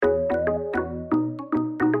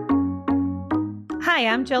Hi,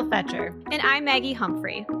 I'm Jill Fetcher. And I'm Maggie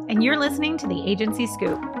Humphrey. And you're listening to The Agency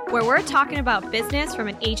Scoop, where we're talking about business from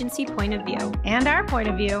an agency point of view. And our point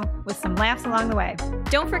of view, with some laughs along the way.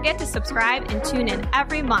 Don't forget to subscribe and tune in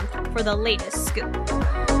every month for the latest scoop.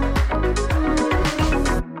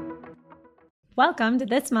 Welcome to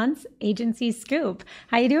this month's Agency Scoop.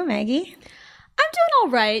 How you doing, Maggie? I'm doing all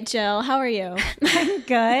right, Jill. How are you?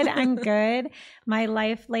 I'm good. My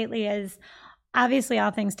life lately is obviously all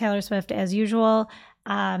things Taylor Swift as usual.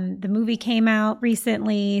 The movie came out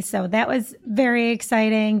recently, so that was very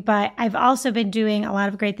exciting. But I've also been doing a lot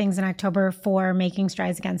of great things in October for Making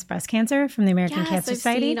Strides Against Breast Cancer from the American Cancer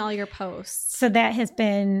Society. I've seen all your posts. So that has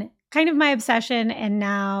been kind of my obsession. And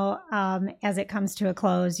now as it comes to a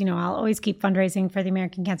close, I'll always keep fundraising for the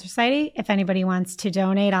American Cancer Society. If anybody wants to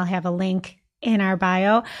donate, I'll have a link in our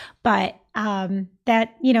bio. But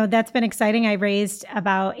that's been exciting. I raised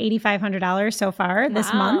about $8,500 so far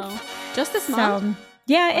this month. Just this month?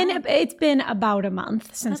 Yeah, and it's been about a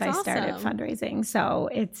month since I started fundraising. So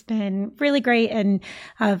it's been really great and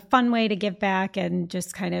a fun way to give back and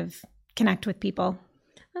just kind of connect with people.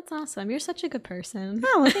 That's awesome. You're such a good person.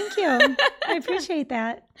 Oh, well, thank you. I appreciate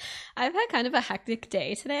that. I've had kind of a hectic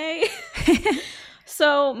day today.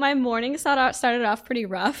 So my morning started off pretty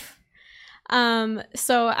rough.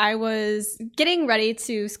 So I was getting ready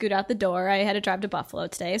to scoot out the door. I had to drive to Buffalo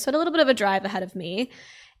today, so I had a little bit of a drive ahead of me.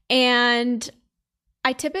 And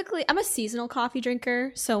I'm a seasonal coffee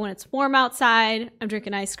drinker. So when it's warm outside, I'm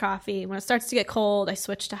drinking iced coffee. When it starts to get cold, I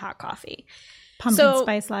switch to hot coffee. Pumpkin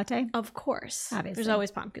spice latte? Of course. Obviously. There's always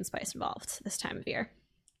pumpkin spice involved this time of year.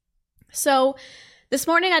 So this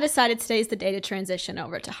morning I decided today's the day to transition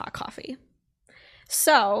over to hot coffee.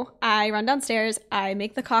 So I run downstairs, I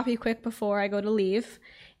make the coffee quick before I go to leave,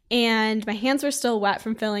 and my hands were still wet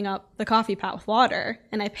from filling up the coffee pot with water.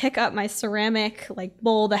 And I pick up my ceramic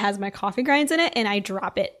bowl that has my coffee grinds in it, and I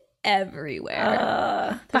drop it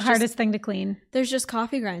everywhere. The hardest thing to clean. There's just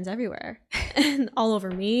coffee grinds everywhere, and all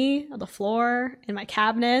over me, on the floor, in my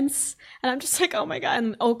cabinets. And I'm just like, oh my God.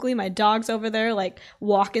 And Oakley, my dog's over there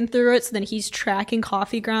walking through it. So then he's tracking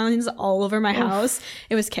coffee grinds all over my house.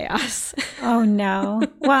 It was chaos. Oh no.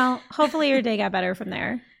 Well, hopefully your day got better from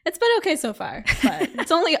there. It's been okay so far, but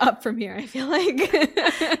it's only up from here, I feel like.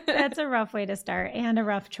 That's a rough way to start and a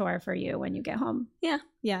rough chore for you when you get home. Yeah,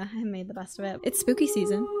 I made the best of it. It's spooky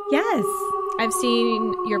season. Yes. I've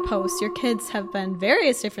seen your posts. Your kids have been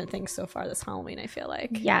various different things so far this Halloween, I feel like.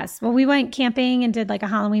 Yes. Well, we went camping and did a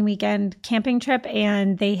Halloween weekend camping trip,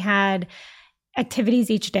 and they had activities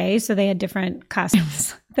each day. So they had different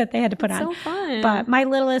costumes that they had to put on. So fun. But my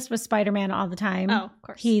littlest was Spider-Man all the time. Oh, of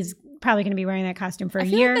course. He's probably going to be wearing that costume for a year.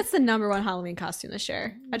 I feel like that's the number one Halloween costume this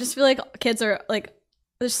year. I just feel like kids are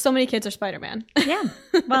there's so many kids are Spider-Man. Yeah.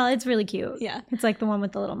 Well, it's really cute. Yeah. It's the one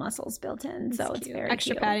with the little muscles built in. So it's very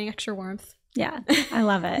extra cute. padding, extra warmth. Yeah. I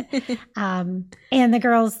love it. And the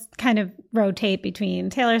girls kind of rotate between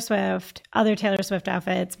Taylor Swift, other Taylor Swift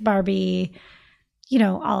outfits, Barbie,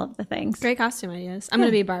 all of the things. Great costume ideas. I'm going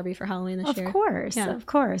to be Barbie for Halloween this year. Of course. Yeah. Of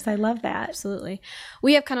course. I love that. Absolutely.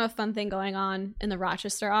 We have kind of a fun thing going on in the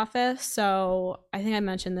Rochester office. So I think I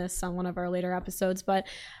mentioned this on one of our later episodes, but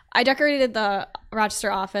I decorated the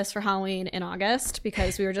Rochester office for Halloween in August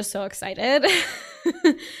because we were just so excited.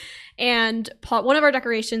 And one of our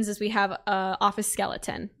decorations is we have an office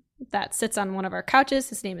skeleton that sits on one of our couches.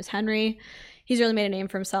 His name is Henry. He's really made a name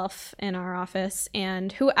for himself in our office.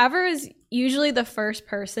 And whoever is usually the first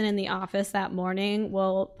person in the office that morning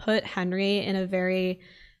will put Henry in a very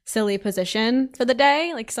silly position for the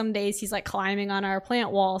day. Some days he's climbing on our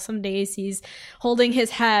plant wall. Some days he's holding his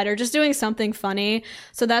head or just doing something funny.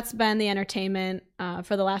 So that's been the entertainment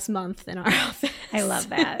for the last month in our office. I love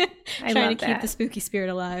that. Trying to keep the spooky spirit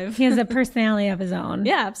alive. He has a personality of his own.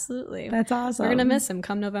 Yeah, absolutely. That's awesome. We're going to miss him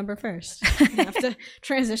come November 1st. We have to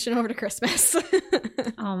transition over to Christmas.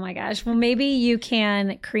 Oh my gosh. Well, maybe you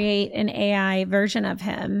can create an AI version of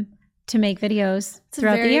him to make videos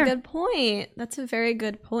throughout the year. That's a very good point. That's a very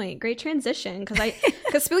good point. Great transition.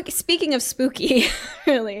 Because speaking of spooky,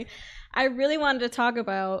 really, I really wanted to talk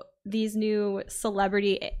about these new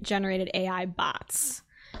celebrity-generated AI bots,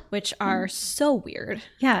 which are so weird.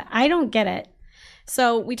 Yeah, I don't get it.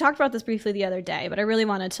 So we talked about this briefly the other day, but I really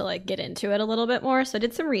wanted to get into it a little bit more. So I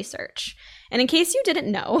did some research. And in case you didn't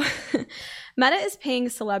know, Meta is paying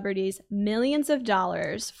celebrities millions of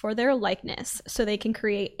dollars for their likeness so they can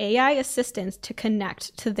create AI assistants to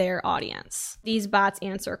connect to their audience. These bots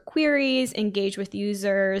answer queries, engage with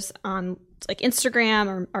users on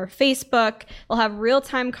Instagram or Facebook. They'll have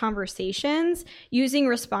real-time conversations using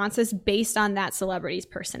responses based on that celebrity's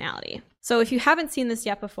personality. So if you haven't seen this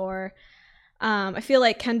yet before, I feel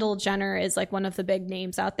like Kendall Jenner is like one of the big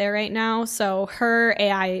names out there right now. So her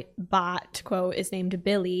AI bot, quote, is named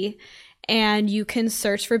Billy. And you can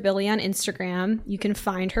search for Billy on Instagram. You can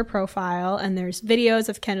find her profile, and there's videos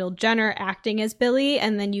of Kendall Jenner acting as Billy.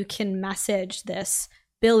 And then you can message this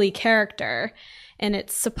Billy character, and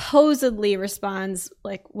it supposedly responds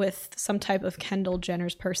like with some type of Kendall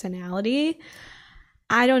Jenner's personality.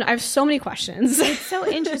 I have so many questions. It's so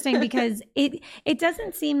interesting because it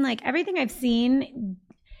doesn't seem like everything I've seen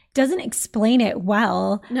doesn't explain it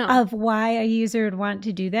well of why a user would want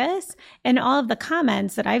to do this. And all of the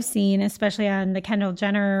comments that I've seen, especially on the Kendall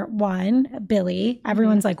Jenner one, Billy,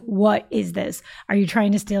 everyone's like, what is this? Are you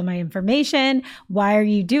trying to steal my information? Why are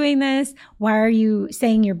you doing this? Why are you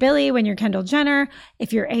saying you're Billy when you're Kendall Jenner?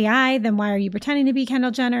 If you're AI, then why are you pretending to be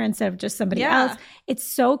Kendall Jenner instead of just somebody else? It's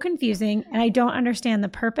so confusing, and I don't understand the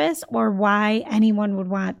purpose or why anyone would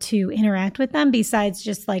want to interact with them besides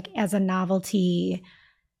just like as a novelty,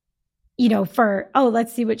 you know, for, oh,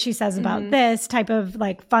 let's see what she says about this type of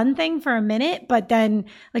like fun thing for a minute. But then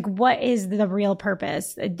like, what is the real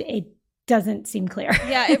purpose? It doesn't seem clear.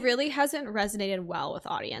 Yeah, it really hasn't resonated well with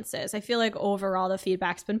audiences. I feel like overall the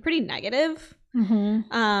feedback's been pretty negative.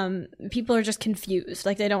 People are just confused.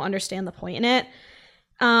 Like they don't understand the point in it.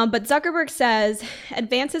 But Zuckerberg says,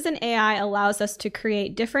 advances in AI allows us to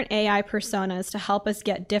create different AI personas to help us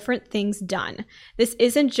get different things done. This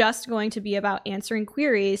isn't just going to be about answering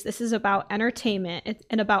queries. This is about entertainment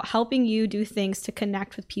and about helping you do things to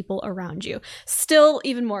connect with people around you. Still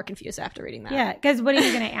even more confused after reading that. Yeah, because what are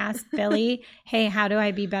you going to ask Billy? Hey, how do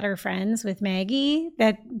I be better friends with Maggie?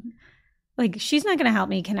 That, like, she's not going to help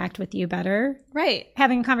me connect with you better. Right.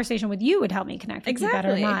 Having a conversation with you would help me connect with you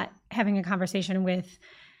better, not having a conversation with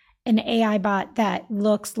an AI bot that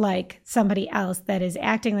looks like somebody else, that is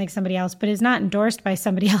acting like somebody else, but is not endorsed by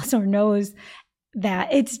somebody else or knows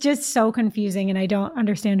that. It's just so confusing, and I don't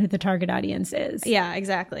understand who the target audience is. Yeah,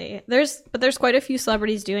 exactly. There's quite a few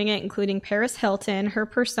celebrities doing it, including Paris Hilton. Her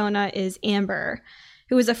persona is Amber,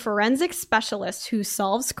 who is a forensic specialist who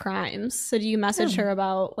solves crimes. So do you message her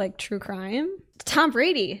about like true crime? Tom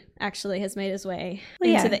Brady actually has made his way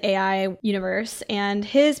into the AI universe, and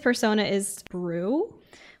his persona is Brew.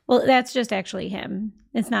 Well, that's just actually him.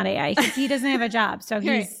 It's not AI. He doesn't have a job, so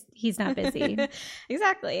he's not busy.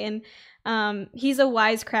 Exactly. And he's a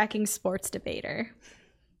wisecracking sports debater.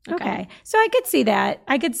 Okay. So I could see that.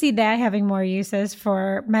 I could see that having more uses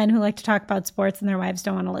for men who like to talk about sports and their wives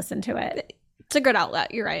don't want to listen to it. It's a good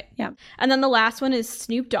outlet. You're right. Yeah. And then the last one is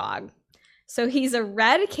Snoop Dogg. So he's a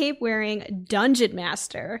red cape-wearing dungeon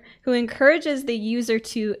master who encourages the user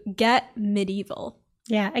to get medieval.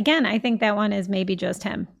 Yeah. Again, I think that one is maybe just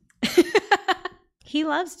him. He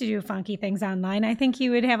loves to do funky things online. I think he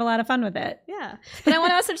would have a lot of fun with it. Yeah. But I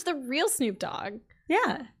want to message the real Snoop Dogg.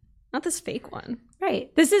 Yeah. Not this fake one.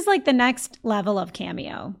 Right. This is like the next level of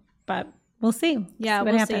Cameo, but we'll see. Yeah,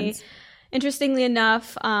 we'll see. Interestingly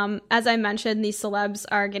enough, as I mentioned, these celebs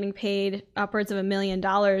are getting paid upwards of $1 million,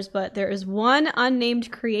 but there is one unnamed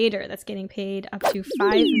creator that's getting paid up to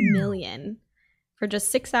 $5 million for just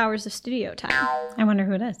 6 hours of studio time. I wonder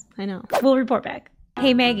who it is. I know. We'll report back.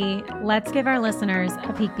 Hey, Maggie, let's give our listeners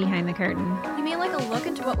a peek behind the curtain. You mean like a look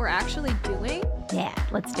into what we're actually doing? Yeah,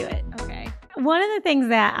 let's do it. Okay. One of the things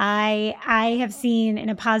that I have seen in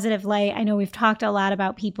a positive light, I know we've talked a lot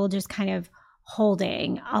about people just kind of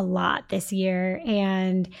holding a lot this year,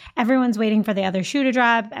 and everyone's waiting for the other shoe to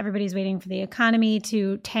drop. Everybody's waiting for the economy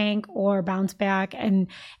to tank or bounce back, and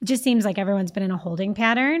it just seems like everyone's been in a holding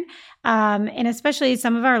pattern. And especially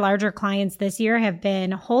some of our larger clients this year have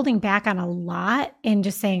been holding back on a lot and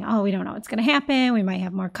just saying, oh, we don't know what's going to happen. We might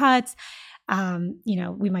have more cuts.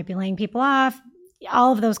 We might be laying people off.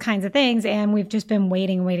 All of those kinds of things. And we've just been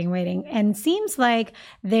waiting. And seems like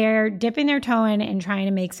they're dipping their toe in and trying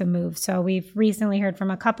to make some moves. So we've recently heard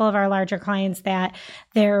from a couple of our larger clients that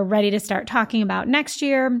they're ready to start talking about next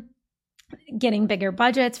year, getting bigger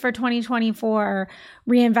budgets for 2024,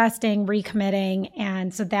 reinvesting, recommitting.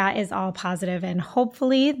 And so that is all positive, and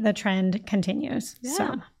hopefully the trend continues. Yeah.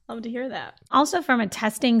 So. Love to hear that. Also, from a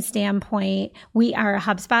testing standpoint, we are a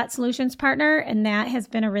HubSpot solutions partner, and that has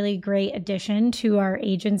been a really great addition to our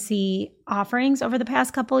agency offerings over the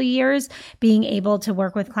past couple of years, being able to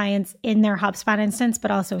work with clients in their HubSpot instance,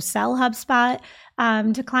 but also sell HubSpot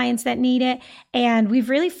to clients that need it. And we've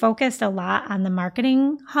really focused a lot on the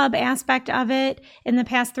marketing hub aspect of it in the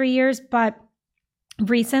past 3 years. But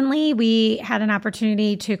recently, we had an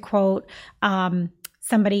opportunity to quote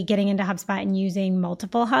somebody getting into HubSpot and using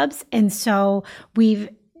multiple hubs. And so we've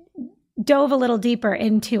dove a little deeper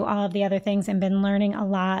into all of the other things and been learning a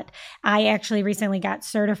lot. I actually recently got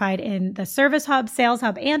certified in the Service Hub, Sales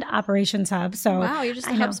Hub, and Operations Hub. So wow, you're just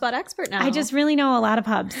a HubSpot expert now. I just really know a lot of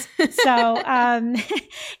hubs. So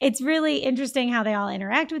it's really interesting how they all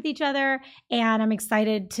interact with each other. And I'm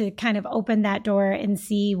excited to kind of open that door and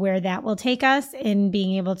see where that will take us in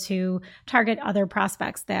being able to target other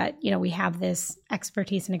prospects that, we have this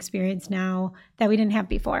expertise and experience now that we didn't have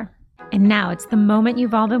before. And now it's the moment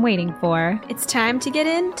you've all been waiting for. It's time to get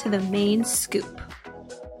into the main scoop.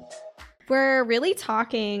 We're really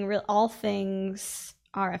talking all things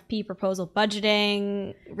RFP, proposal,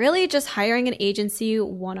 budgeting, really just hiring an agency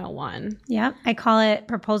 101. Yeah, I call it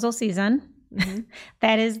proposal season. Mm-hmm.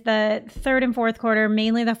 That is the third and fourth quarter,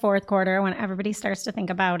 mainly the fourth quarter when everybody starts to think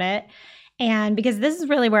about it. And because this is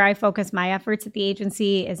really where I focus my efforts at the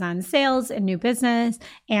agency is on sales and new business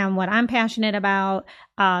and what I'm passionate about.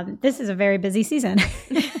 This is a very busy season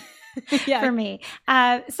for me.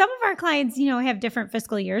 Some of our clients, have different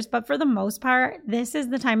fiscal years, but for the most part, this is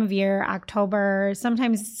the time of year, October,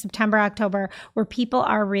 sometimes September, October, where people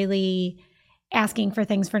are really asking for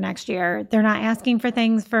things for next year. They're not asking for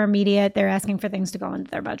things for immediate. They're asking for things to go into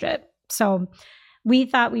their budget. So we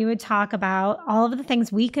thought we would talk about all of the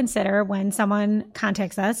things we consider when someone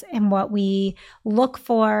contacts us and what we look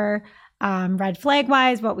for red flag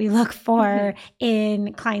wise, what we look for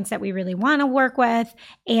in clients that we really want to work with,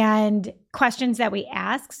 and questions that we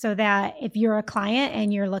ask so that if you're a client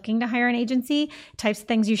and you're looking to hire an agency, types of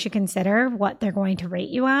things you should consider, what they're going to rate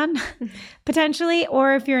you on potentially.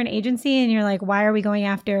 Or if you're an agency and you're like, why are we going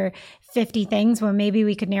after 50 things when maybe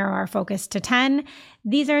we could narrow our focus to 10?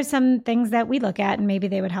 These are some things that we look at and maybe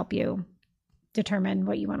they would help you determine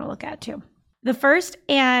what you want to look at too. The first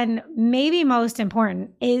and maybe most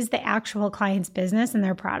important is the actual client's business and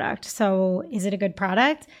their product. So is it a good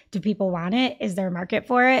product? Do people want it? Is there a market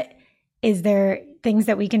for it? Is there things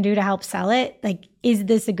that we can do to help sell it? Like, is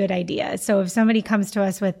this a good idea? So if somebody comes to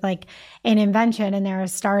us with like an invention and they're a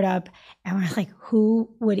startup and we're like,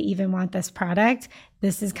 who would even want this product?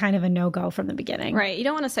 This is kind of a no-go from the beginning. Right. You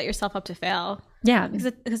don't want to set yourself up to fail. Yeah.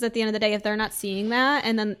 Because at the end of the day, if they're not seeing that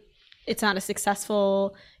and then it's not a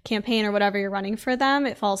successful campaign or whatever you're running for them,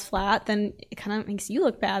 it falls flat, then it kind of makes you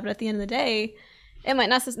look bad. But at the end of the day, it might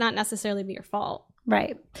not necessarily be your fault.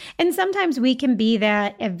 Right. And sometimes we can be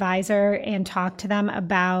that advisor and talk to them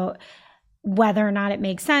about whether or not it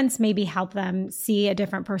makes sense, maybe help them see a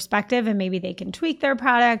different perspective, and maybe they can tweak their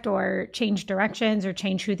product or change directions or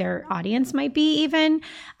change who their audience might be even.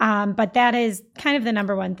 But that is kind of the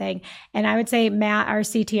number one thing. And I would say Matt, our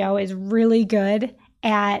CTO, is really good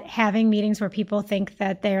at having meetings where people think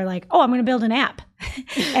that they're like, oh, I'm going to build an app.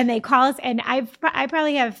 And they call us. And I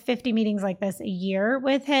probably have 50 meetings like this a year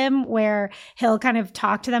with him where he'll kind of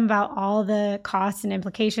talk to them about all the costs and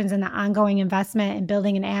implications and the ongoing investment in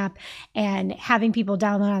building an app and having people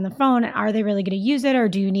download on the phone. Are they really going to use it? Or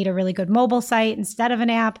do you need a really good mobile site instead of an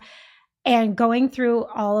app? And going through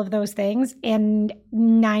all of those things, and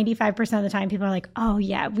 95% of the time people are like, oh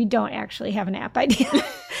yeah, we don't actually have an app idea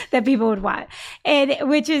that people would want. And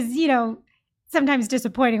which is, sometimes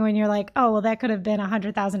disappointing when you're like, oh, well, that could have been a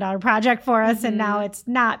 $100,000 project for us. Mm-hmm. And now it's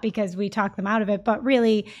not because we talked them out of it, but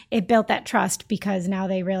really it built that trust because now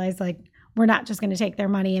they realize like, we're not just going to take their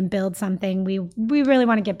money and build something. We really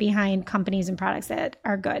want to get behind companies and products that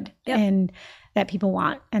are good and that people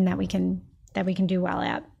want and that we can do well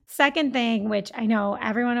at. Second thing, which I know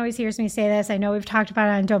everyone always hears me say this, I know we've talked about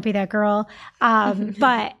it on Don't Be That Girl,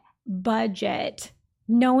 but budget.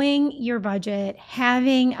 Knowing your budget,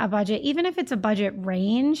 having a budget, even if it's a budget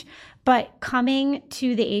range, but coming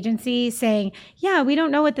to the agency saying, yeah, we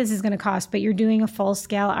don't know what this is going to cost, but you're doing a full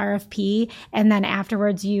scale RFP. And then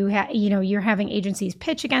afterwards you're having agencies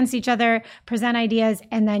pitch against each other, present ideas,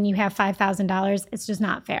 and then you have $5,000. It's just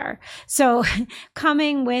not fair. So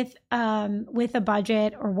coming with a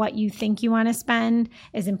budget or what you think you want to spend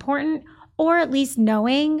is important, or at least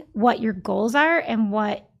knowing what your goals are and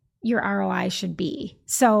what your ROI should be.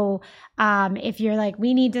 So if you're like,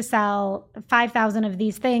 we need to sell 5,000 of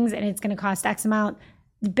these things and it's going to cost X amount,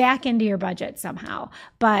 back into your budget somehow.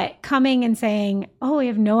 But coming and saying, oh, we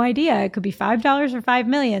have no idea, it could be $5 or $5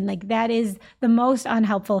 million, like that is the most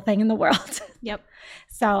unhelpful thing in the world. Yep.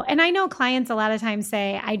 So, and I know clients a lot of times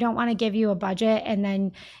say, I don't want to give you a budget. And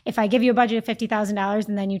then if I give you a budget of $50,000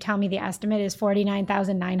 and then you tell me the estimate is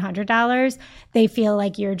 $49,900, they feel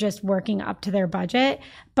like you're just working up to their budget.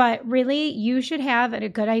 But really, you should have a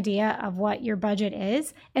good idea of what your budget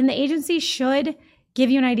is. And the agency should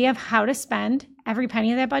give you an idea of how to spend every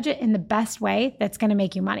penny of that budget in the best way that's going to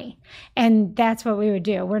make you money. And that's what we would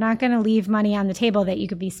do. We're not going to leave money on the table that you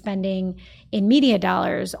could be spending in media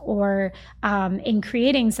dollars or in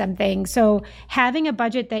creating something. So having a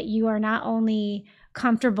budget that you are not only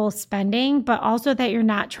comfortable spending, but also that you're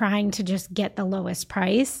not trying to just get the lowest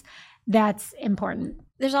price, that's important.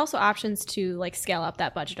 There's also options to like scale up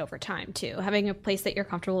that budget over time too. Having a place that you're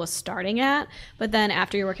comfortable with starting at, but then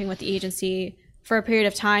after you're working with the agency for a period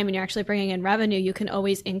of time and you're actually bringing in revenue, you can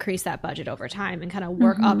always increase that budget over time and kind of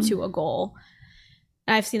work up to a goal.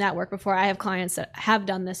 And I've seen that work before. I have clients that have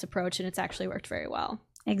done this approach and it's actually worked very well.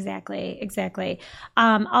 Exactly.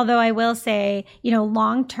 Although I will say,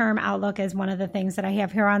 long-term outlook is one of the things that I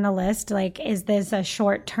have here on the list. Like, is this a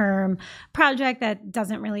short-term project that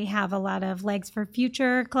doesn't really have a lot of legs for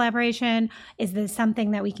future collaboration? Is this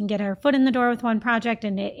something that we can get our foot in the door with one project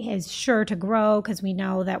and it is sure to grow because we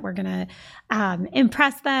know that we're going to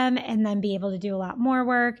impress them and then be able to do a lot more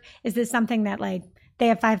work? Is this something that they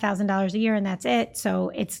have $5,000 a year and that's it, so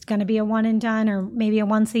it's going to be a one and done or maybe a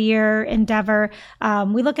once a year endeavor?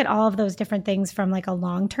 We look at all of those different things from a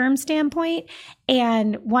long-term standpoint.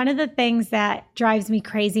 And one of the things that drives me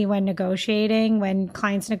crazy when negotiating, when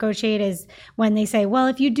clients negotiate, is when they say, well,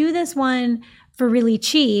 if you do this one for really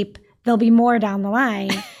cheap, there'll be more down the line.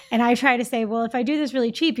 And I try to say, well, if I do this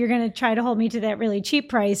really cheap, you're going to try to hold me to that really cheap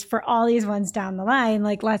price for all these ones down the line.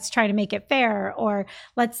 Let's try to make it fair, or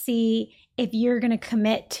let's see if you're going to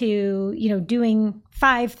commit to, doing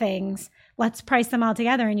 5 things, let's price them all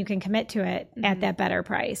together and you can commit to it at that better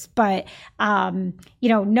price. But,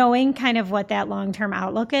 knowing kind of what that long-term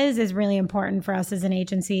outlook is really important for us as an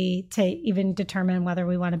agency to even determine whether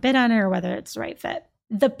we want to bid on it or whether it's the right fit.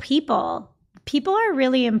 The people are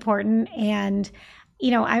really important. And,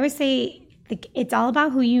 I would say it's all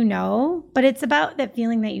about who you know, but it's about that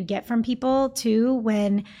feeling that you get from people too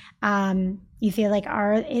when, you feel like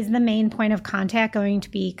is the main point of contact going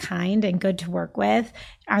to be kind and good to work with?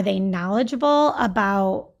 Are they knowledgeable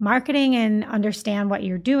about marketing and understand what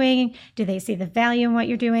you're doing? Do they see the value in what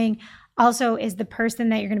you're doing? Also, is the person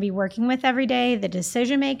that you're going to be working with every day the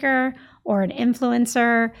decision maker or an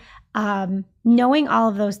influencer? Knowing all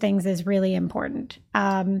of those things is really important,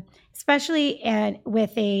 especially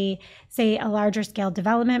with a larger scale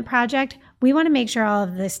development project. We want to make sure all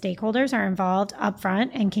of the stakeholders are involved upfront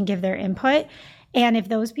and can give their input. And if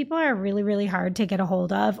those people are really, really hard to get a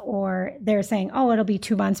hold of, or they're saying, oh, it'll be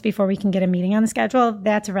 2 months before we can get a meeting on the schedule,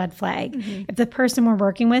 that's a red flag. Mm-hmm. If the person we're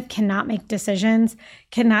working with cannot make decisions,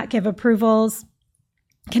 cannot give approvals,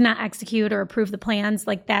 cannot execute or approve the plans,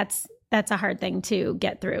 that's a hard thing to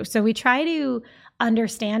get through. So we try to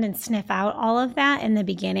understand and sniff out all of that in the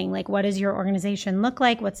beginning. What does your organization look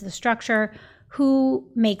like? What's the structure? Who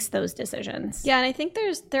makes those decisions? Yeah, and I think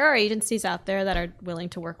there are agencies out there that are willing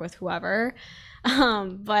to work with whoever.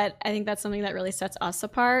 But I think that's something that really sets us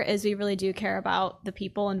apart, is we really do care about the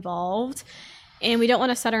people involved. And we don't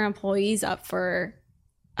want to set our employees up for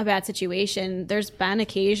a bad situation. There's been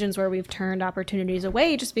occasions where we've turned opportunities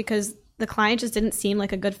away just because the client just didn't seem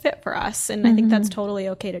like a good fit for us. And I think that's totally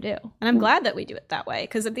okay to do. And I'm glad that we do it that way,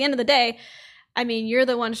 because at the end of the day, you're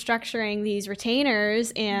the one structuring these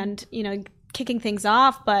retainers and, kicking things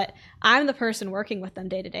off, but I'm the person working with them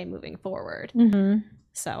day to day moving forward. Mm-hmm.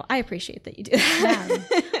 So I appreciate that you do that.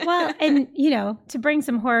 Yeah. Well, and, to bring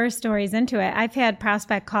some horror stories into it, I've had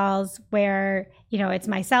prospect calls where, it's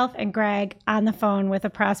myself and Greg on the phone with a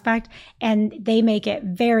prospect, and they make it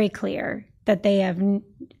very clear that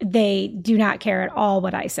they do not care at all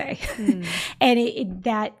what I say. And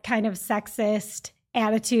that kind of sexist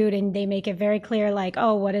attitude, and they make it very clear,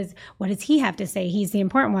 oh, what does he have to say? He's the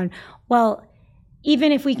important one. Well,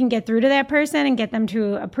 even if we can get through to that person and get them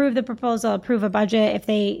to approve the proposal, approve a budget, if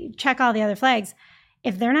they check all the other flags,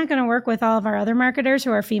 if they're not going to work with all of our other marketers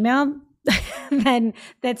who are female, then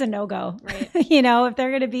that's a no-go. Right. If they're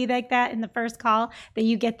going to be like that in the first call, that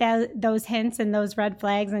you get those hints and those red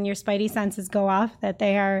flags and your spidey senses go off that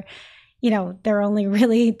they are, they're only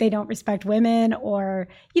really, they don't respect women, or,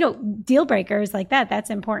 deal breakers like that.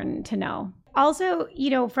 That's important to know. Also,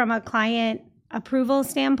 from a client approval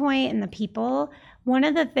standpoint and the people, one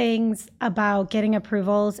of the things about getting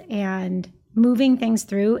approvals and moving things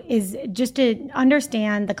through is just to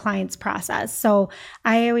understand the client's process. So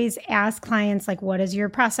I always ask clients, what does your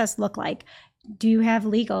process look like? Do you have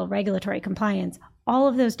legal, regulatory, compliance? All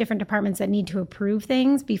of those different departments that need to approve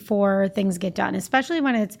things before things get done, especially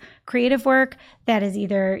when it's creative work that is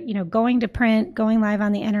either, going to print, going live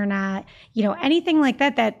on the internet, anything like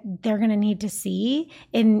that they're going to need to see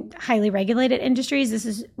in highly regulated industries. This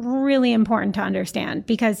is really important to understand,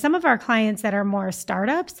 because some of our clients that are more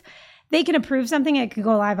startups, they can approve something, it could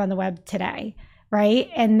go live on the web today. right?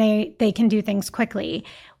 And they can do things quickly.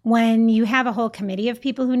 When you have a whole committee of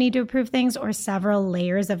people who need to approve things or several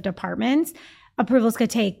layers of departments, approvals could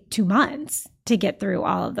take 2 months to get through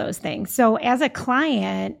all of those things. So as a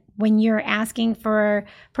client, when you're asking for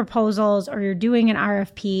proposals or you're doing an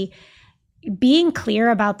RFP, being clear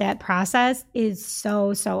about that process is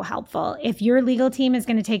so, so helpful. If your legal team is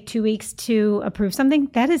going to take 2 weeks to approve something,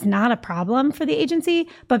 that is not a problem for the agency,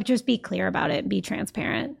 but just be clear about it. Be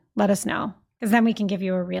transparent. Let us know, because then we can give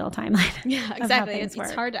you a real timeline. Yeah, exactly. It's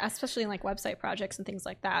hard to, especially in like website projects and things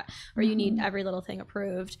like that, where you need every little thing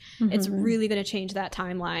approved. It's really going to change that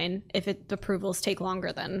timeline if the approvals take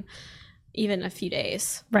longer than even a few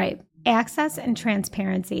days. Right. Access and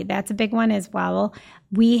transparency. That's a big one as well.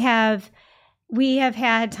 We have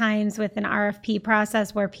had times with an RFP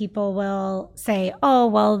process where people will say, oh,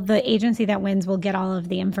 well, the agency that wins will get all of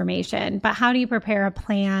the information. But how do you prepare a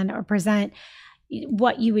plan or present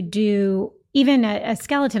what you would do, even a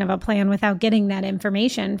skeleton of a plan, without getting that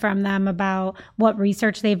information from them about what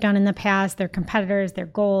research they've done in the past, their competitors, their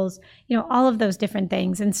goals, all of those different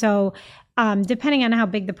things. And so depending on how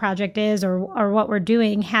big the project is or what we're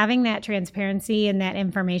doing, having that transparency and that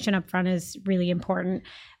information up front is really important.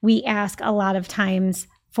 We ask a lot of times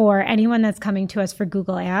for anyone that's coming to us for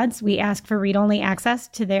Google Ads, we ask for read-only access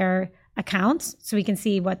to their accounts so we can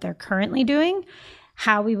see what they're currently doing,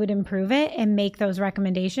 how we would improve it, and make those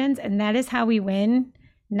recommendations. And that is how we win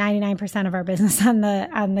 99% of our business on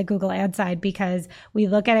the Google ad side, because we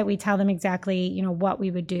look at it, we tell them exactly, what we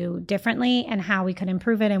would do differently and how we could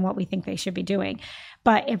improve it and what we think they should be doing.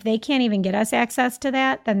 But if they can't even get us access to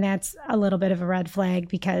that, then that's a little bit of a red flag,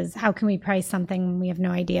 because how can we price something when we have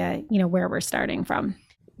no idea, where we're starting from?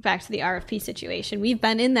 Back to the RFP situation. We've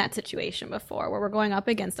been in that situation before where we're going up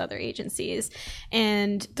against other agencies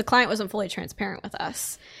and the client wasn't fully transparent with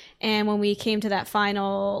us. And when we came to that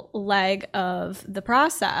final leg of the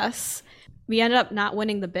process, we ended up not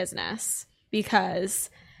winning the business because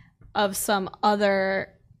of some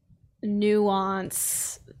other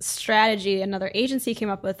nuance strategy another agency came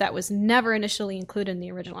up with that was never initially included in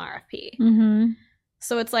the original RFP. Mm-hmm.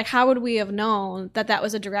 So it's like, how would we have known that that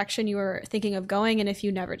was a direction you were thinking of going, and if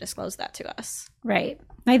you never disclosed that to us? Right.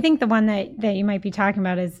 I think the one that you might be talking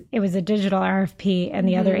about is it was a digital RFP and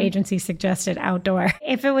the other agency suggested outdoor.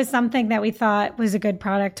 If it was something that we thought was a good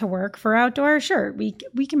product to work for outdoor, sure, we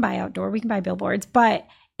can buy outdoor, we can buy billboards, but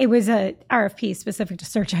it was a RFP specific to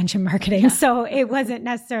search engine marketing. Yeah. So it wasn't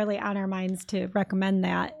necessarily on our minds to recommend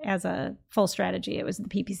that as a full strategy. It was the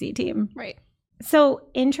PPC team. Right. So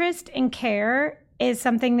interest and care is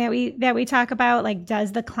something that we talk about. Like,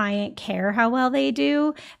 does the client care how well they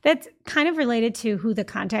do? That's kind of related to who the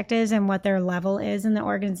contact is and what their level is in the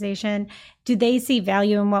organization. Do they see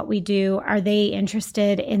value in what we do? Are they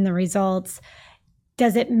interested in the results?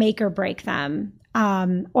 Does it make or break them?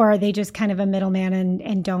 Or are they just kind of a middleman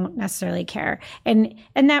and don't necessarily care? And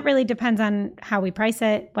that really depends on how we price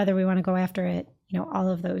it, whether we want to go after it,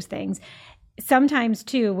 all of those things. Sometimes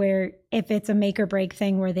too, where if it's a make or break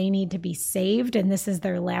thing where they need to be saved and this is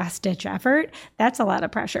their last ditch effort, that's a lot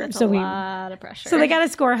of pressure. That's a lot of pressure. So they got to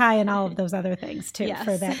score high in all of those other things too. Yes.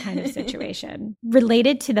 For that kind of situation.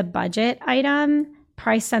 Related to the budget item,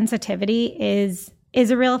 price sensitivity is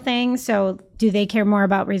a real thing. So do they care more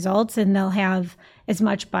about results and they'll have as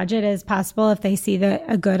much budget as possible if they see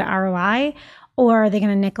a good ROI? Or are they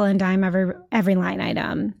going to nickel and dime every line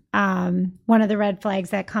item? One of the red flags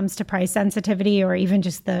that comes to price sensitivity or even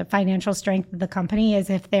just the financial strength of the company is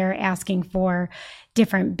if they're asking for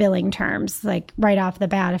different billing terms, like right off the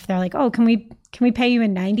bat. If they're like, oh, can we pay you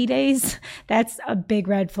in 90 days? That's a big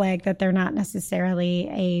red flag that they're not necessarily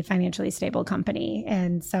a financially stable company.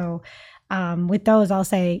 And so with those, I'll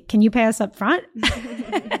say, can you pay us up front?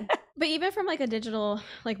 But even from like a digital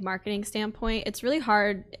marketing standpoint, it's really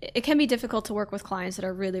hard. It can be difficult to work with clients that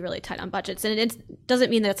are really, really tight on budgets. And it doesn't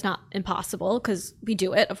mean that it's not impossible, because we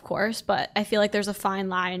do it, of course. But I feel like there's a fine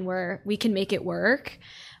line where we can make it work.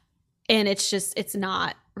 And it's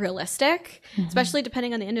not realistic, especially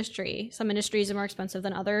depending on the industry. Some industries are more expensive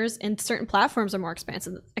than others, and certain platforms are more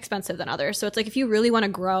expensive than others. So it's like, if you really want to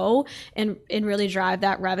grow and really drive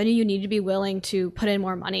that revenue, you need to be willing to put in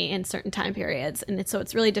more money in certain time periods. And so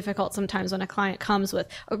it's really difficult sometimes when a client comes with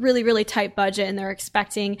a really, really tight budget and they're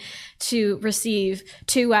expecting to receive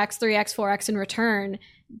 2x, 3x, 4x in return,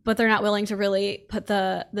 but they're not willing to really put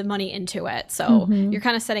the money into it. So you're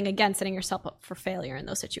kind of setting yourself up for failure in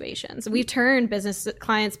those situations. We've turned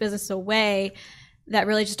clients' business away that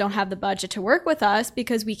really just don't have the budget to work with us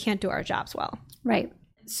because we can't do our jobs well. Right.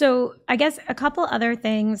 So I guess a couple other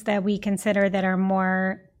things that we consider that are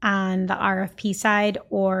more on the RFP side,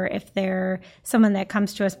 or if they're someone that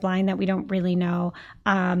comes to us blind that we don't really know,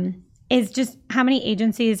 is just how many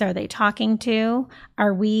agencies are they talking to?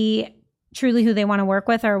 Are we truly who they want to work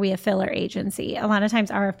with, or are we a filler agency? A lot of times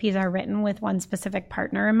RFPs are written with one specific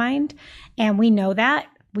partner in mind, and we know that.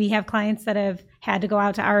 We have clients that have had to go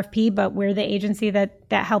out to RFP, but we're the agency that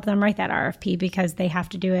helped them write that RFP because they have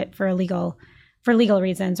to do it for legal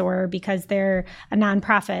reasons, or because they're a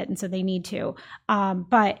nonprofit and so they need to.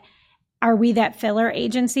 But are we that filler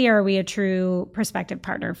agency, or are we a true prospective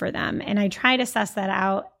partner for them? And I try to suss that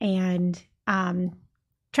out and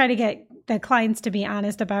try to get the clients to be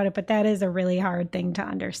honest about it, but that is a really hard thing to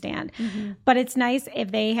understand. Mm-hmm. But it's nice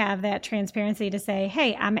if they have that transparency to say,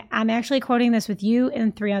 hey, I'm actually quoting this with you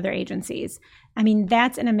and 3 other agencies. I mean,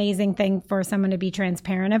 that's an amazing thing for someone to be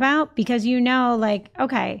transparent about, because like,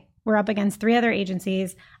 okay, we're up against 3 other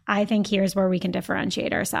agencies. I think here's where we can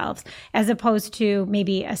differentiate ourselves, as opposed to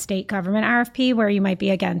maybe a state government RFP where you might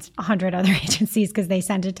be against 100 other agencies because they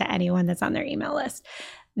sent it to anyone that's on their email list.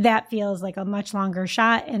 That feels like a much longer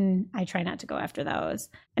shot, and I try not to go after those.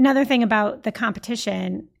 Another thing about the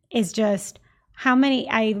competition is just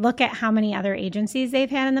I look at how many other agencies they've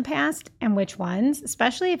had in the past and which ones,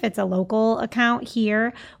 especially if it's a local account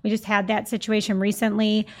here. We just had that situation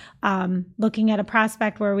recently, looking at a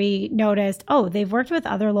prospect where we noticed, they've worked with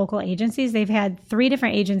other local agencies. They've had 3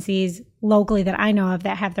 different agencies locally that I know of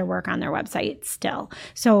that have their work on their website still.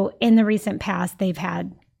 So in the recent past, they've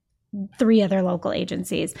had 3 other local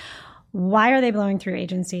agencies. Why are they blowing through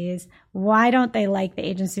agencies? Why don't they like the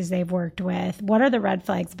agencies they've worked with? What are the red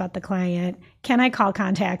flags about the client? Can I call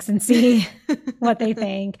contacts and see what they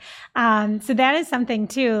think? So that is something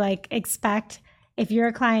too, like if you're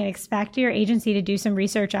a client, expect your agency to do some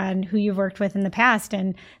research on who you've worked with in the past.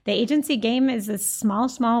 And the agency game is a small,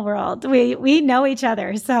 small world. We know each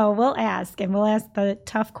other. So we'll ask the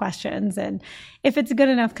tough questions. And if it's a good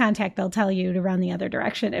enough contact, they'll tell you to run the other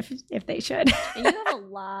direction if they should. And you have a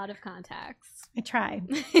lot of contacts. I try.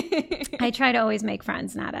 I try to always make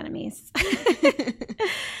friends, not enemies.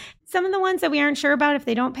 Some of the ones that we aren't sure about, if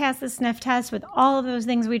they don't pass the sniff test with all of those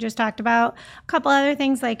things we just talked about, a couple other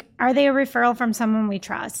things like, are they a referral from someone we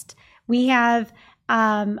trust? We have,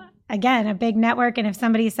 again, a big network. And if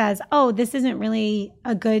somebody says, this isn't really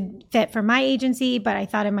a good fit for my agency, but I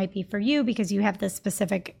thought it might be for you because you have this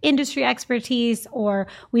specific industry expertise, or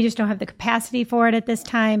we just don't have the capacity for it at this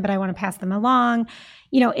time, but I want to pass them along.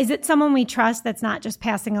 Is it someone we trust that's not just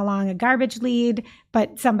passing along a garbage lead,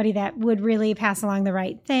 but somebody that would really pass along the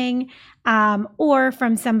right thing? Or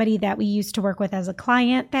from somebody that we used to work with as a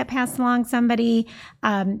client that passed along somebody?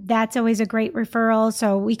 That's always a great referral.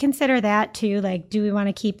 So we consider that too. Like, do we want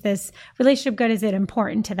to keep this relationship good? Is it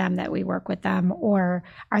important to them that we work with them? Or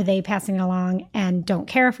are they passing it along and don't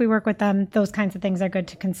care if we work with them? Those kinds of things are good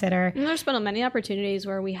to consider. And there's been many opportunities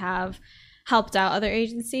where we have helped out other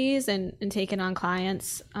agencies and taken on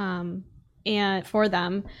clients and for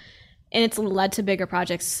them, and it's led to bigger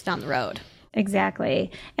projects down the road.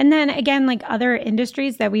 Exactly. And then again, like other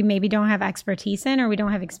industries that we maybe don't have expertise in or we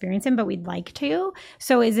don't have experience in, but we'd like to.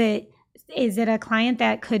 So is it a client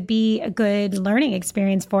that could be a good learning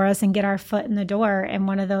experience for us and get our foot in the door in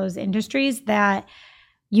one of those industries that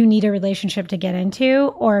you need a relationship to get into?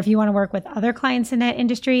 Or if you want to work with other clients in that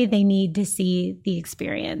industry, they need to see the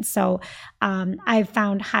experience. So I've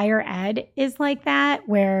found higher ed is like that,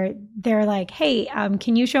 where they're like, hey,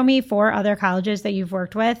 can you show me 4 other colleges that you've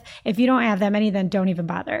worked with? If you don't have that many, then don't even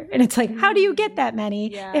bother. And it's like, how do you get that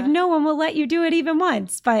many if no one will let you do it even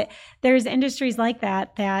once? But there's industries like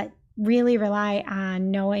that really rely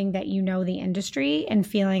on knowing that you know the industry and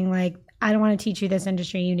feeling like, I don't want to teach you this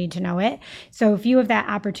industry, you need to know it. So if you have that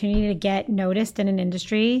opportunity to get noticed in an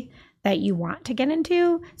industry that you want to get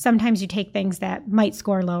into, sometimes you take things that might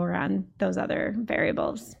score lower on those other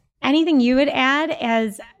variables. Anything you would add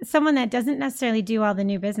as someone that doesn't necessarily do all the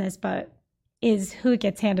new business, but is who it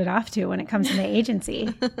gets handed off to when it comes to the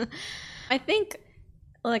agency? I think,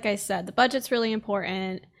 like I said, the budget's really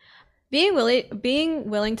important. Being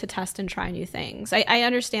willing to test and try new things. I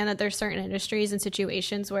understand that there's certain industries and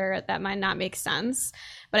situations where that might not make sense,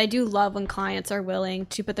 but I do love when clients are willing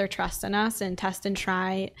to put their trust in us and test and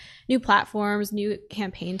try new platforms, new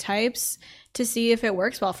campaign types to see if it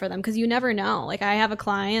works well for them, because you never know. Like, I have a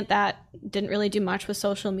client that didn't really do much with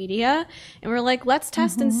social media, and we're like, let's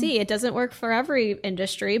test and see. It doesn't work for every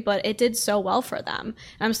industry, but it did so well for them. And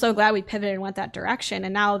I'm so glad we pivoted and went that direction,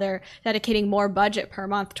 and now they're dedicating more budget per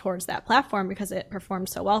month towards that platform because it performed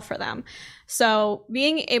so well for them. So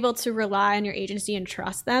being able to rely on your agency and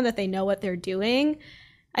trust them that they know what they're doing,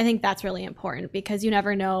 I think that's really important, because you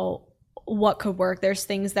never know what could work. There's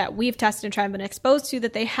things that we've tested and tried and been exposed to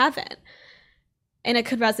that they haven't. And it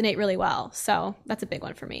could resonate really well. So that's a big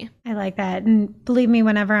one for me. I like that. And believe me,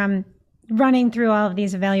 whenever I'm running through all of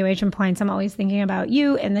these evaluation points, I'm always thinking about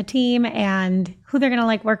you and the team and who they're going to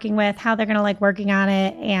like working with, how they're going to like working on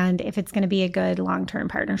it, and if it's going to be a good long-term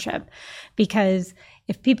partnership. Because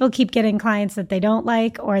if people keep getting clients that they don't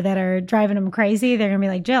like or that are driving them crazy, they're going to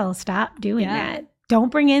be like, Jill, stop doing that.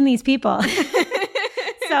 Don't bring in these people.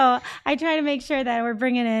 So I try to make sure that we're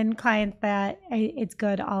bringing in clients that it's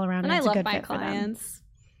good all around. And I love my clients.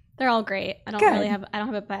 They're all great. I don't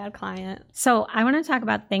have a bad client. So I want to talk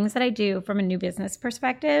about things that I do from a new business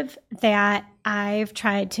perspective that I've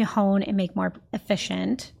tried to hone and make more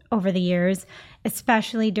efficient over the years,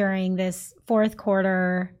 especially during this fourth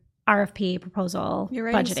quarter RFP proposal You're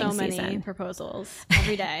writing budgeting so many season. proposals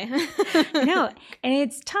every day. No, and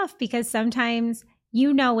it's tough because sometimes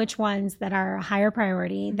you know which ones that are a higher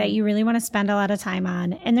priority that you really want to spend a lot of time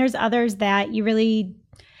on. And there's others that you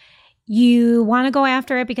want to go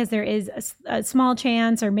after it because there is a small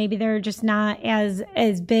chance, or maybe they're just not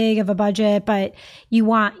as big of a budget, but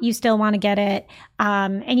you still want to get it.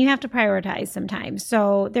 And you have to prioritize sometimes.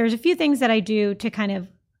 So there's a few things that I do to kind of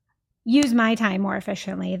use my time more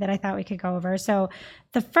efficiently that I thought we could go over. So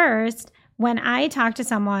the first, when I talk to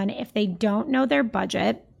someone, if they don't know their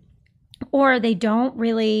budget, or they don't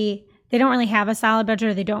really have a solid budget,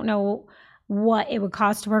 or they don't know what it would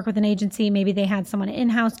cost to work with an agency. Maybe they had someone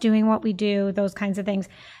in-house doing what we do, those kinds of things.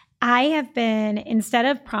 I have been, instead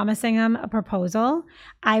of promising them a proposal,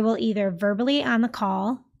 I will either verbally on the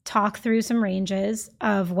call talk through some ranges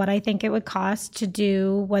of what I think it would cost to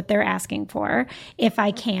do what they're asking for, if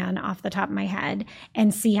I can, off the top of my head,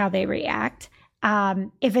 and see how they react.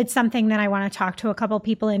 If it's something that I want to talk to a couple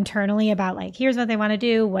people internally about, like, here's what they want to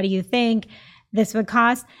do, what do you think this would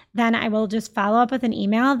cost, then I will just follow up with an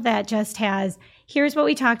email that just has, here's what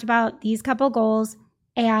we talked about, these couple goals,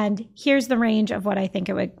 and here's the range of what I think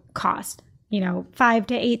it would cost. $5,000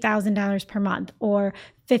 to $8,000 per month, or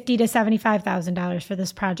 $50,000 to $75,000 for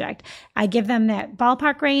this project. I give them that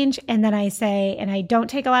ballpark range, and then I say, and I don't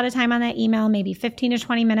take a lot of time on that email, maybe 15 to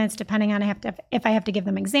 20 minutes, depending on if I have to give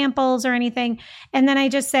them examples or anything. And then I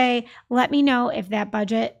just say, let me know if that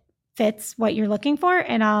budget fits what you're looking for,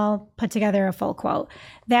 and I'll put together a full quote.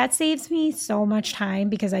 That saves me so much time,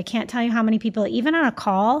 because I can't tell you how many people, even on a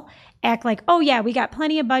call, act like, oh yeah, we got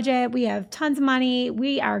plenty of budget, we have tons of money,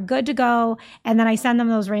 we are good to go. And then I send them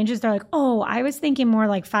those ranges. They're like, oh, I was thinking more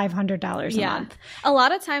like $500 a month. A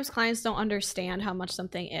lot of times clients don't understand how much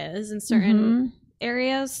something is in certain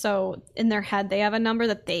areas. So in their head, they have a number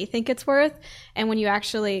that they think it's worth. And when you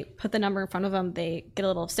actually put the number in front of them, they get a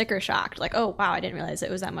little sticker shocked. Like, oh, wow, I didn't realize it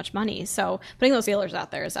was that much money. So putting those feelers out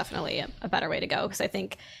there is definitely a better way to go.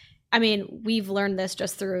 Because we've learned this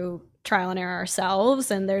just through trial and error ourselves.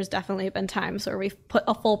 And there's definitely been times where we've put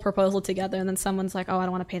a full proposal together and then someone's like, oh, I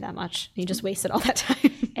don't want to pay that much. And you just wasted all that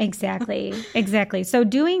time. Exactly. So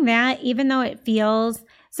doing that, even though it feels...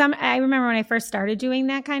 I remember when I first started doing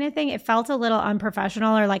that kind of thing, it felt a little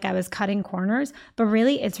unprofessional, or like I was cutting corners, but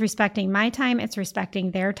really it's respecting my time, it's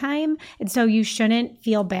respecting their time. And so you shouldn't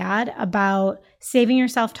feel bad about saving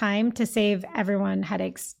yourself time to save everyone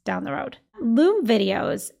headaches down the road. Loom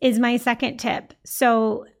videos is my second tip.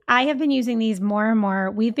 So I have been using these more and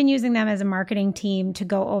more. We've been using them as a marketing team to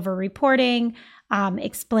go over reporting,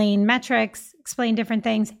 explain metrics, explain different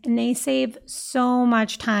things, and they save so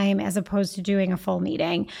much time as opposed to doing a full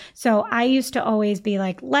meeting. So I used to always be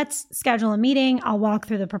like, let's schedule a meeting. I'll walk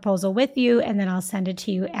through the proposal with you, and then I'll send it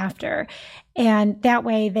to you after. And that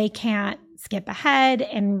way they can't skip ahead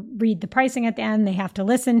and read the pricing at the end. They have to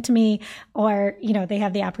listen to me, or, they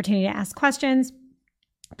have the opportunity to ask questions.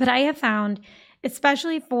 But I have found,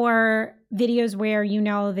 especially for videos where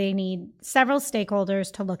they need several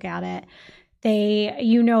stakeholders to look at it,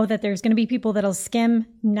 that there's going to be people that'll skim,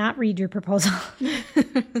 not read your proposal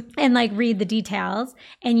and read the details.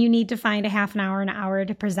 And you need to find a half an hour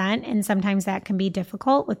to present. And sometimes that can be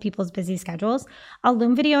difficult with people's busy schedules. A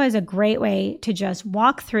Loom video is a great way to just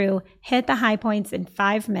walk through, hit the high points in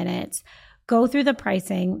 5 minutes, go through the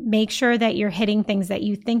pricing, make sure that you're hitting things that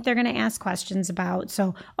you think they're going to ask questions about.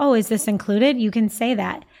 So, oh, is this included? You can say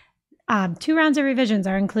that. 2 rounds of revisions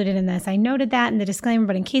are included in this. I noted that in the disclaimer,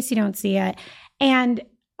 but in case you don't see it. And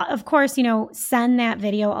of course, send that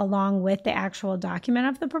video along with the actual document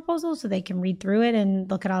of the proposal so they can read through it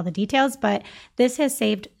and look at all the details. But this has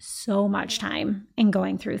saved so much time in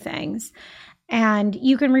going through things. And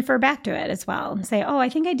you can refer back to it as well and say, oh, I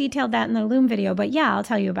think I detailed that in the Loom video, but yeah, I'll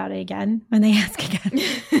tell you about it again when they ask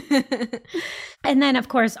again. And then, of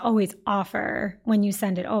course, always offer when you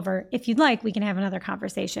send it over. If you'd like, we can have another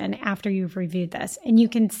conversation after you've reviewed this. And you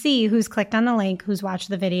can see who's clicked on the link, who's watched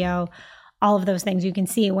the video, all of those things you can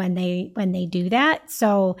see when they do that.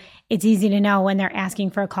 So it's easy to know when they're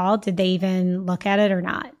asking for a call, did they even look at it or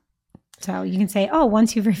not? So you can say, oh,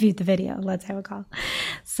 once you've reviewed the video, let's have a call.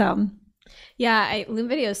 So yeah, Loom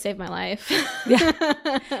videos saved my life. Yeah,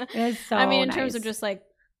 it's so I mean, in nice. terms of just like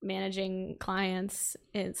managing clients,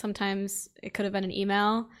 sometimes it could have been an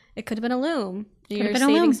email, it could have been a Loom. You're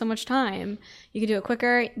saving so much time. You can do it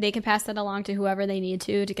quicker. They can pass that along to whoever they need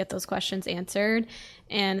to get those questions answered.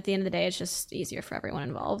 And at the end of the day, it's just easier for everyone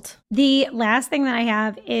involved. The last thing that I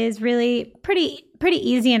have is really pretty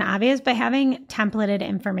easy and obvious, but having templated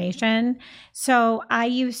information. So I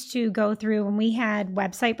used to go through, when we had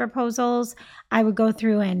website proposals, I would go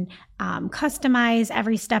through and customize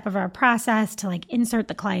every step of our process to like insert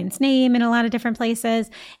the client's name in a lot of different places.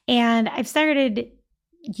 And I've started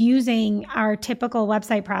using our typical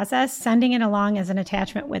website process, sending it along as an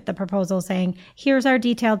attachment with the proposal saying, here's our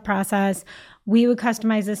detailed process. We would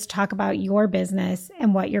customize this to talk about your business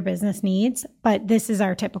and what your business needs, but this is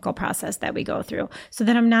our typical process that we go through, so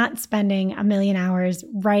that I'm not spending a million hours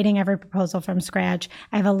writing every proposal from scratch.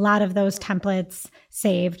 I have a lot of those templates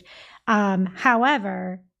saved.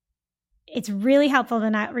 However, it's really helpful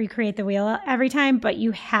to not recreate the wheel every time, but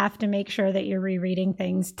you have to make sure that you're rereading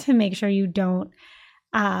things to make sure you don't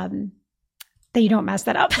mess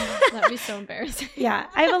that up. That would be so embarrassing. Yeah.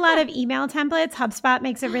 I have a lot of email templates. HubSpot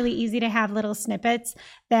makes it really easy to have little snippets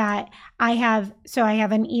that I have. So I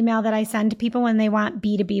have an email that I send to people when they want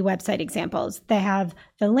B2B website examples. They have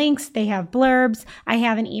the links, they have blurbs. I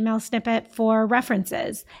have an email snippet for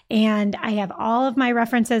references, and I have all of my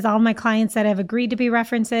references, all of my clients that have agreed to be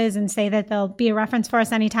references and say that they'll be a reference for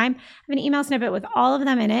us anytime. I have an email snippet with all of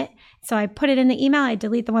them in it. So I put it in the email, I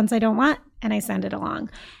delete the ones I don't want, and I send it along.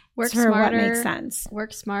 Work for smarter, what makes sense.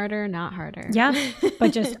 Work smarter, not harder. Yeah,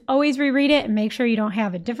 but just always reread it and make sure you don't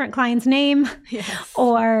have a different client's name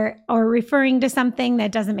or referring to something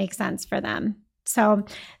that doesn't make sense for them. So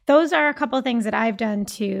those are a couple of things that I've done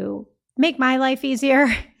to make my life easier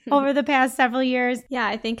over the past several years. Yeah,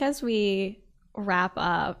 I think as we wrap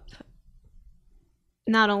up,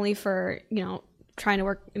 not only for, trying to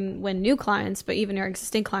work and win new clients, but even your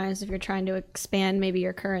existing clients, if you're trying to expand maybe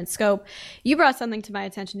your current scope, you brought something to my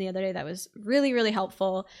attention the other day that was really, really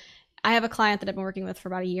helpful. I have a client that I've been working with for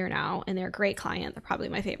about a year now, and they're a great client. They're probably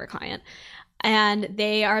my favorite client. And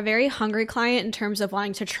they are a very hungry client in terms of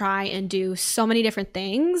wanting to try and do so many different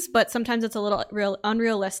things, but sometimes it's a little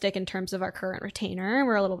unrealistic in terms of our current retainer.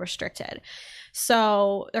 We're a little restricted.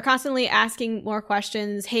 So they're constantly asking more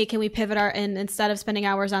questions. Hey, can we pivot and instead of spending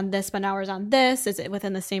hours on this, spend hours on this? Is it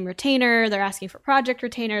within the same retainer? They're asking for project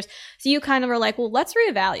retainers. So you kind of are like, well, let's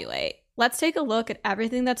reevaluate. Let's take a look at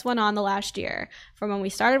everything that's went on the last year from when we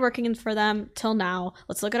started working for them till now.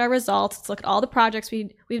 Let's look at our results. Let's look at all the projects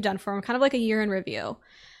we've done for them, kind of like a year in review.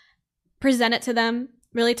 Present it to them,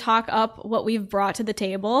 really talk up what we've brought to the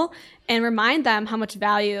table, and remind them how much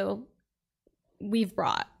value we've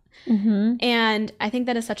brought. Mm-hmm. And I think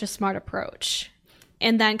that is such a smart approach.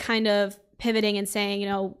 And then kind of pivoting and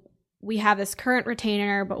saying, we have this current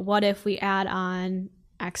retainer, but what if we add on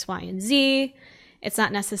X, Y, and Z? It's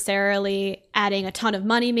not necessarily adding a ton of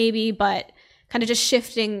money maybe, but kind of just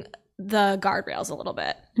shifting the guardrails a little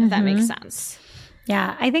bit, if that makes sense.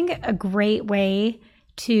 Yeah, I think a great way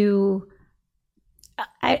to,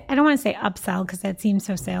 I don't want to say upsell because that seems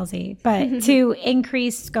so salesy, but to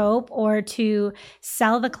increase scope or to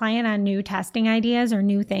sell the client on new testing ideas or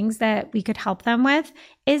new things that we could help them with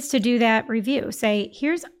is to do that review. Say,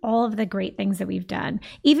 here's all of the great things that we've done.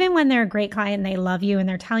 Even when they're a great client and they love you and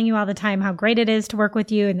they're telling you all the time how great it is to work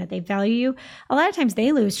with you and that they value you, a lot of times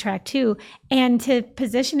they lose track too. And to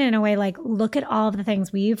position it in a way like, look at all of the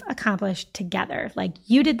things we've accomplished together. Like,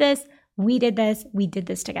 you did this, we did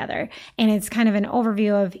this together. And it's kind of an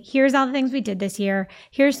overview of here's all the things we did this year.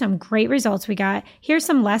 Here's some great results we got. Here's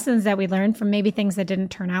some lessons that we learned from maybe things that didn't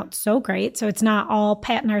turn out so great. So it's not all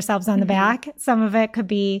patting ourselves on the back. Some of it could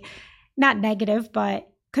be not negative, but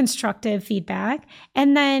constructive feedback.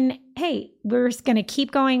 And then, hey, we're going to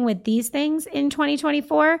keep going with these things in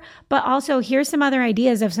 2024, but also here's some other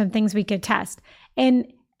ideas of some things we could test.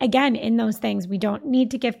 And again, in those things, we don't need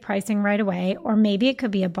to give pricing right away, or maybe it could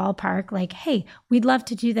be a ballpark like, hey, we'd love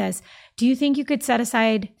to do this. Do you think you could set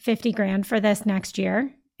aside $50,000 for this next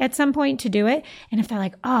year at some point to do it? And if they're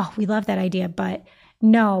like, oh, we love that idea, but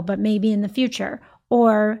maybe in the future,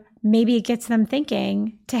 or maybe it gets them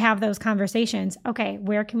thinking to have those conversations. Okay,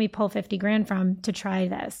 where can we pull 50 grand from to try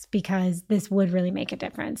this? Because this would really make a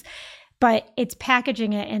difference. But it's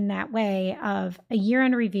packaging it in that way of a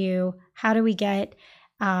year-end review. How do we get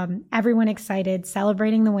everyone excited,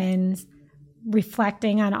 celebrating the wins,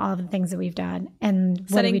 reflecting on all the things that we've done, and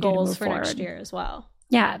setting goals for next year as well.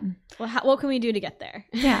 Yeah. Well, what can we do to get there?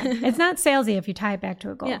 Yeah. It's not salesy if you tie it back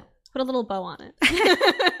to a goal. Yeah. Put a little bow on it.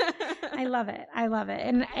 I love it. I love it.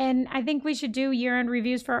 And I think we should do year-end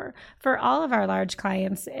reviews for all of our large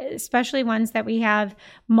clients, especially ones that we have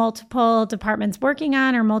multiple departments working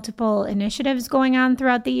on or multiple initiatives going on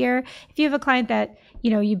throughout the year. If you have a client that,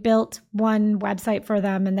 you built one website for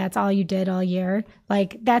them and that's all you did all year,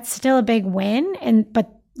 like that's still a big win.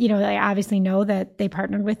 But they obviously know that they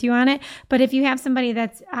partnered with you on it. But if you have somebody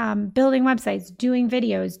that's building websites, doing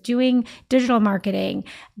videos, doing digital marketing,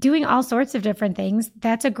 doing all sorts of different things,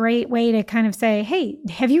 that's a great way to kind of say, hey,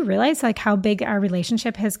 have you realized like how big our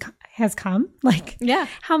relationship has come? Like, yeah,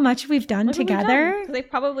 how much we've done together? They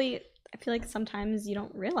probably, I feel like sometimes you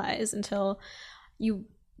don't realize until you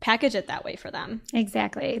package it that way for them.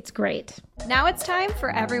 Exactly. It's great. Now it's time for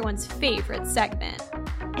everyone's favorite segment.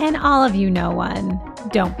 And all of you know one.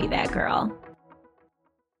 Don't be that girl.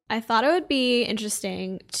 I thought it would be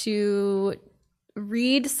interesting to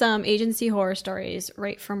read some agency horror stories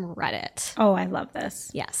right from Reddit. Oh, I love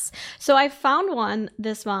this. Yes. So I found one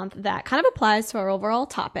this month that kind of applies to our overall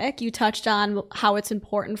topic. You touched on how it's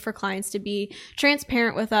important for clients to be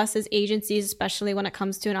transparent with us as agencies, especially when it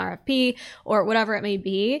comes to an RFP or whatever it may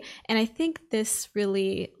be. And I think this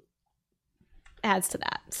really adds to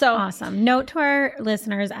that. So awesome. Note to our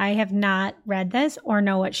listeners, I have not read this or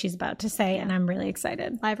know what she's about to say, and I'm really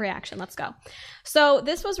excited. Live reaction. Let's go. So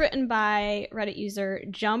this was written by Reddit user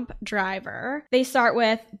Jump Driver. They start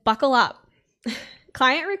with, buckle up.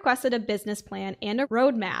 Client requested a business plan and a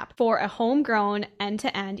roadmap for a homegrown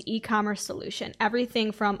end-to-end e-commerce solution.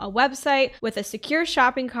 Everything from a website with a secure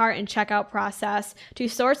shopping cart and checkout process to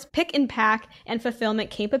source, pick and pack and fulfillment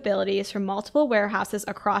capabilities from multiple warehouses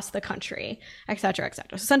across the country, et cetera, et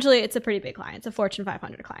cetera. So essentially, it's a pretty big client. It's a Fortune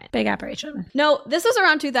 500 client. Big operation. No, this was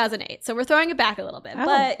around 2008, so we're throwing it back a little bit. Oh,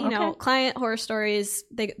 but, you know, client horror stories,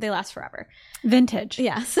 they last forever. Vintage.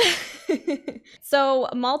 Yes. So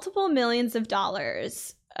multiple millions of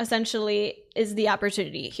dollars essentially is the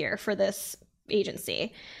opportunity here for this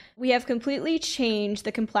agency. We have completely changed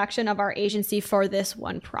the complexion of our agency for this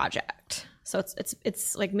one project. So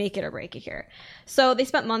it's like make it or break it here. So they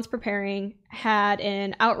spent months preparing, had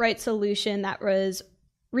an outright solution that was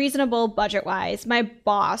reasonable budget-wise. My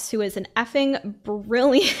boss, who is an effing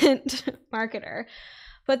brilliant marketer,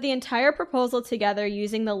 put the entire proposal together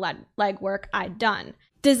using the legwork I'd done.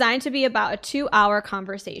 Designed to be about a 2-hour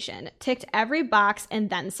conversation. Ticked every box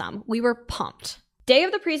and then some. We were pumped. Day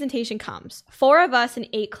of the presentation comes. 4 of us and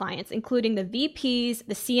 8 clients, including the VPs,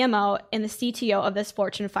 the CMO, and the CTO of this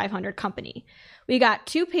Fortune 500 company. We got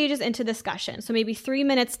 2 pages into discussion, so maybe 3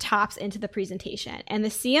 minutes tops into the presentation. And the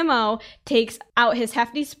CMO takes out his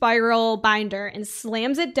hefty spiral binder and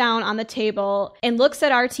slams it down on the table and looks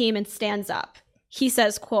at our team and stands up. He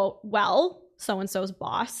says, quote, well, so-and-so's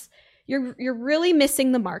boss, you're really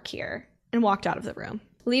missing the mark here, and walked out of the room,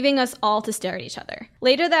 leaving us all to stare at each other.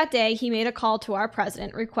 Later that day, he made a call to our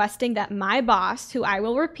president requesting that my boss, who I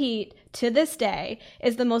will repeat to this day,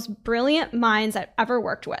 is the most brilliant minds I've ever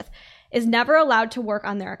worked with, is never allowed to work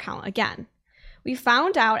on their account again. We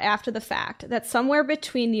found out after the fact that somewhere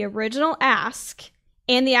between the original ask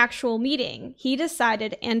and the actual meeting, he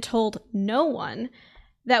decided and told no one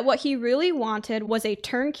that what he really wanted was a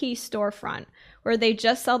turnkey storefront where they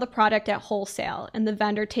just sell the product at wholesale and the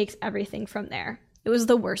vendor takes everything from there. It was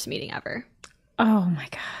the worst meeting ever. Oh my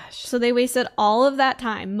gosh. So they wasted all of that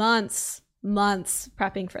time, months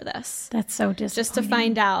prepping for this. That's so disappointing. Just to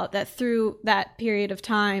find out that through that period of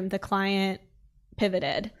time, the client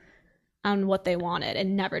pivoted on what they wanted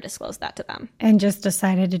and never disclosed that to them. And just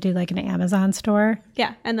decided to do like an Amazon store.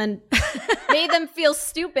 Yeah. And then made them feel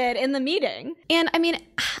stupid in the meeting. And I mean,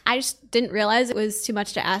 I just didn't realize it was too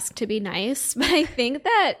much to ask to be nice. But I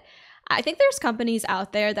think there's companies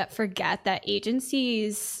out there that forget that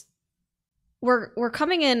agencies were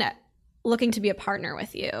coming in looking to be a partner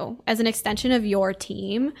with you as an extension of your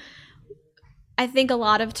team. I think a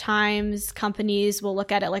lot of times companies will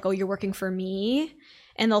look at it like, oh, you're working for me.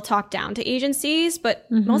 And they'll talk down to agencies, but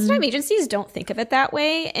most of the time agencies don't think of it that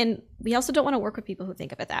way. And we also don't want to work with people who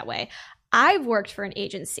think of it that way. I've worked for an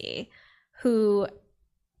agency who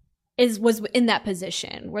was in that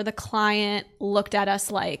position where the client looked at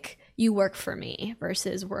us like, you work for me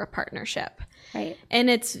versus we're a partnership. Right. And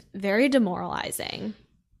it's very demoralizing.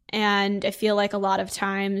 And I feel like a lot of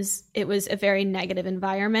times it was a very negative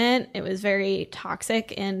environment. It was very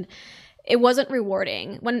toxic and it wasn't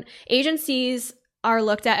rewarding. When agencies are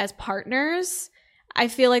looked at as partners, I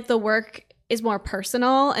feel like the work is more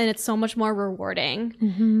personal and it's so much more rewarding.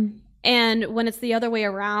 Mm-hmm. And when it's the other way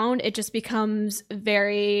around, it just becomes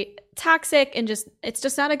very toxic and it's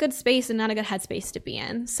just not a good space and not a good headspace to be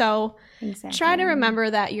in. So try to remember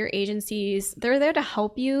that your agencies, they're there to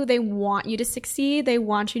help you. They want you to succeed. They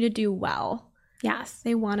want you to do well. Yes.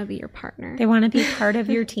 They want to be your partner. They want to be part of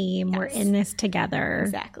your team. Yes. We're in this together.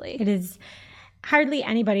 Exactly. It is hardly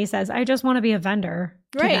anybody says, I just want to be a vendor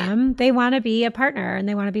to Right. them. They want to be a partner and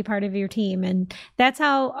they want to be part of your team. And that's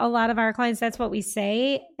how a lot of our clients, that's what we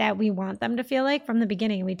say that we want them to feel like from the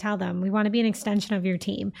beginning. We tell them we want to be an extension of your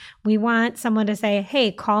team. We want someone to say,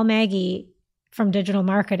 hey, call Maggie from digital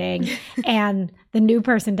marketing. And the new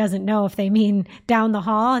person doesn't know if they mean down the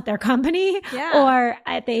hall at their company or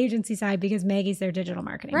at the agency side because Maggie's their digital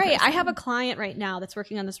marketing Right. person. I have a client right now that's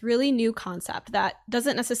working on this really new concept that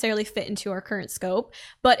doesn't necessarily fit into our current scope,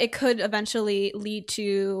 but it could eventually lead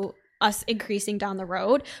to us increasing down the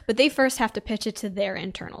road. But they first have to pitch it to their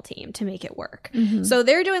internal team to make it work. Mm-hmm. So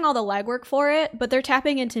they're doing all the legwork for it, but they're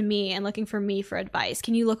tapping into me and looking for me for advice.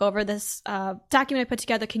 Can you look over this document I put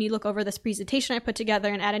together? Can you look over this presentation I put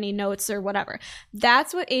together and add any notes or whatever?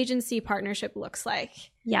 That's what agency partnership looks like.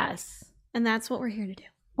 Yes. And that's what we're here to do.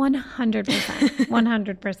 100%.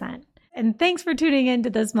 100%. And thanks for tuning in to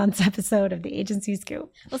this month's episode of The Agency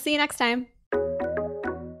Scoop. We'll see you next time.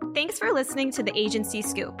 Thanks for listening to The Agency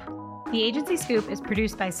Scoop. The Agency Scoop is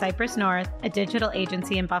produced by Cypress North, a digital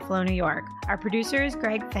agency in Buffalo, New York. Our producer is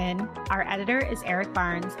Greg Finn. Our editor is Eric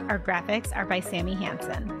Barnes. Our graphics are by Sammy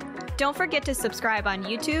Hansen. Don't forget to subscribe on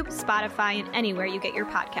YouTube, Spotify, and anywhere you get your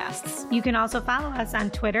podcasts. You can also follow us on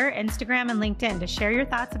Twitter, Instagram, and LinkedIn to share your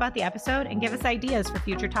thoughts about the episode and give us ideas for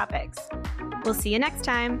future topics. We'll see you next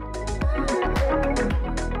time.